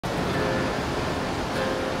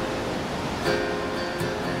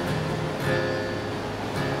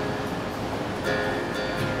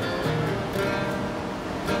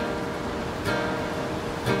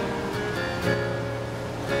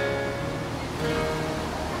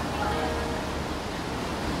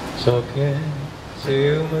Talking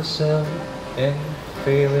to myself and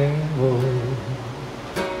feeling old.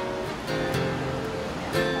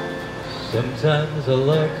 Sometimes I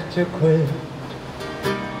like to quit.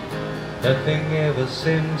 Nothing ever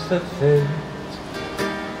seems to fit.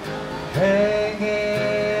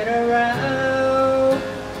 Hanging around,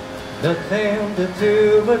 nothing to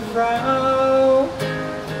do but frown.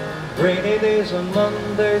 Rainy days and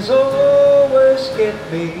Mondays always get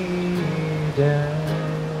me down.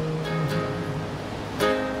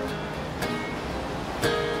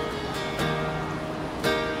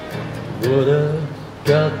 What I've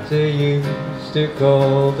got to use to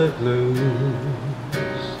call the blues.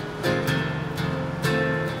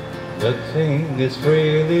 Nothing is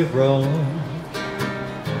really wrong,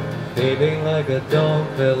 feeling like I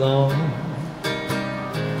don't belong.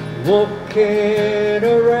 Walking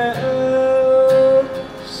around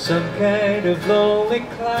some kind of lonely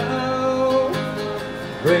cloud.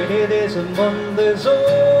 Rainy days and Mondays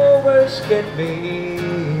always get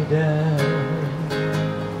me down.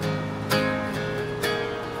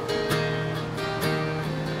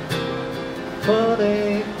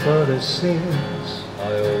 Funny, but it seems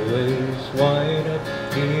I always wind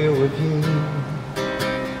up here with you.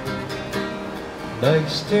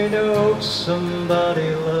 Nice to know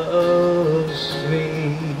somebody loves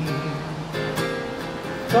me.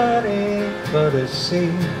 Funny, but it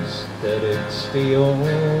seems that it's the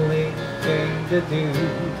only thing to do.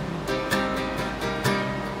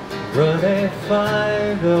 Run and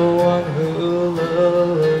find the one who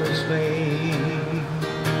loves me.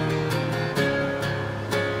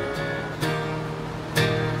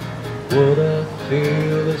 What I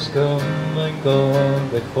feel has come and gone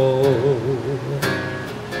before.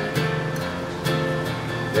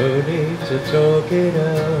 No need to talk it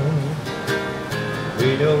out,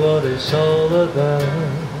 we know what it's all about.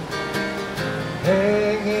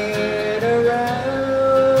 Hanging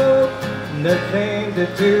around, nothing to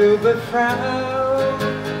do but frown.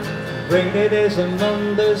 Rainy days and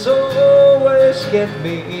Mondays always get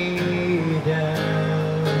me down.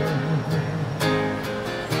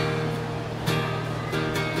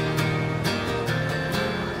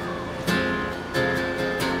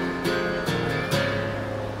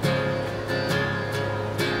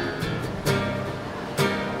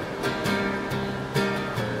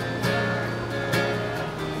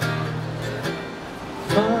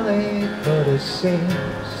 Funny, but it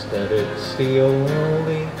seems that it's the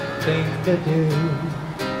only thing to do.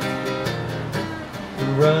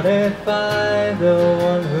 Run and find the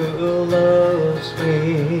one who loves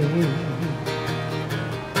me.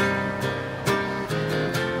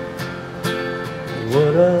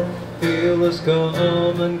 What I feel has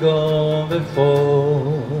come and gone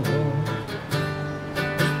before.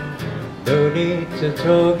 No need to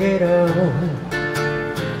talk it out,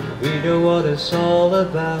 we know what it's all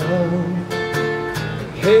about.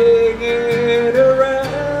 Hanging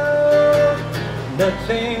around,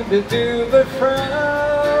 nothing to do but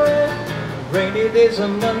frown. Rainy days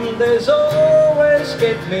and Mondays always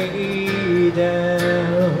get me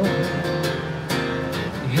down.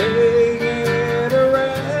 Hanging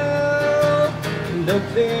around,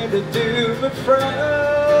 nothing to do but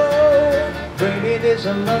frown. Rainy days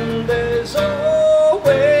and Mondays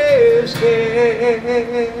always get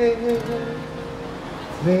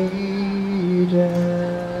me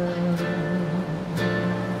down.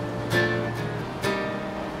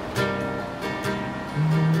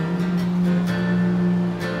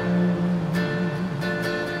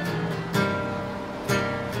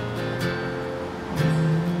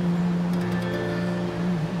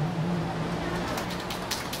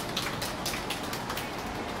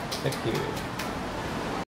 Thank you.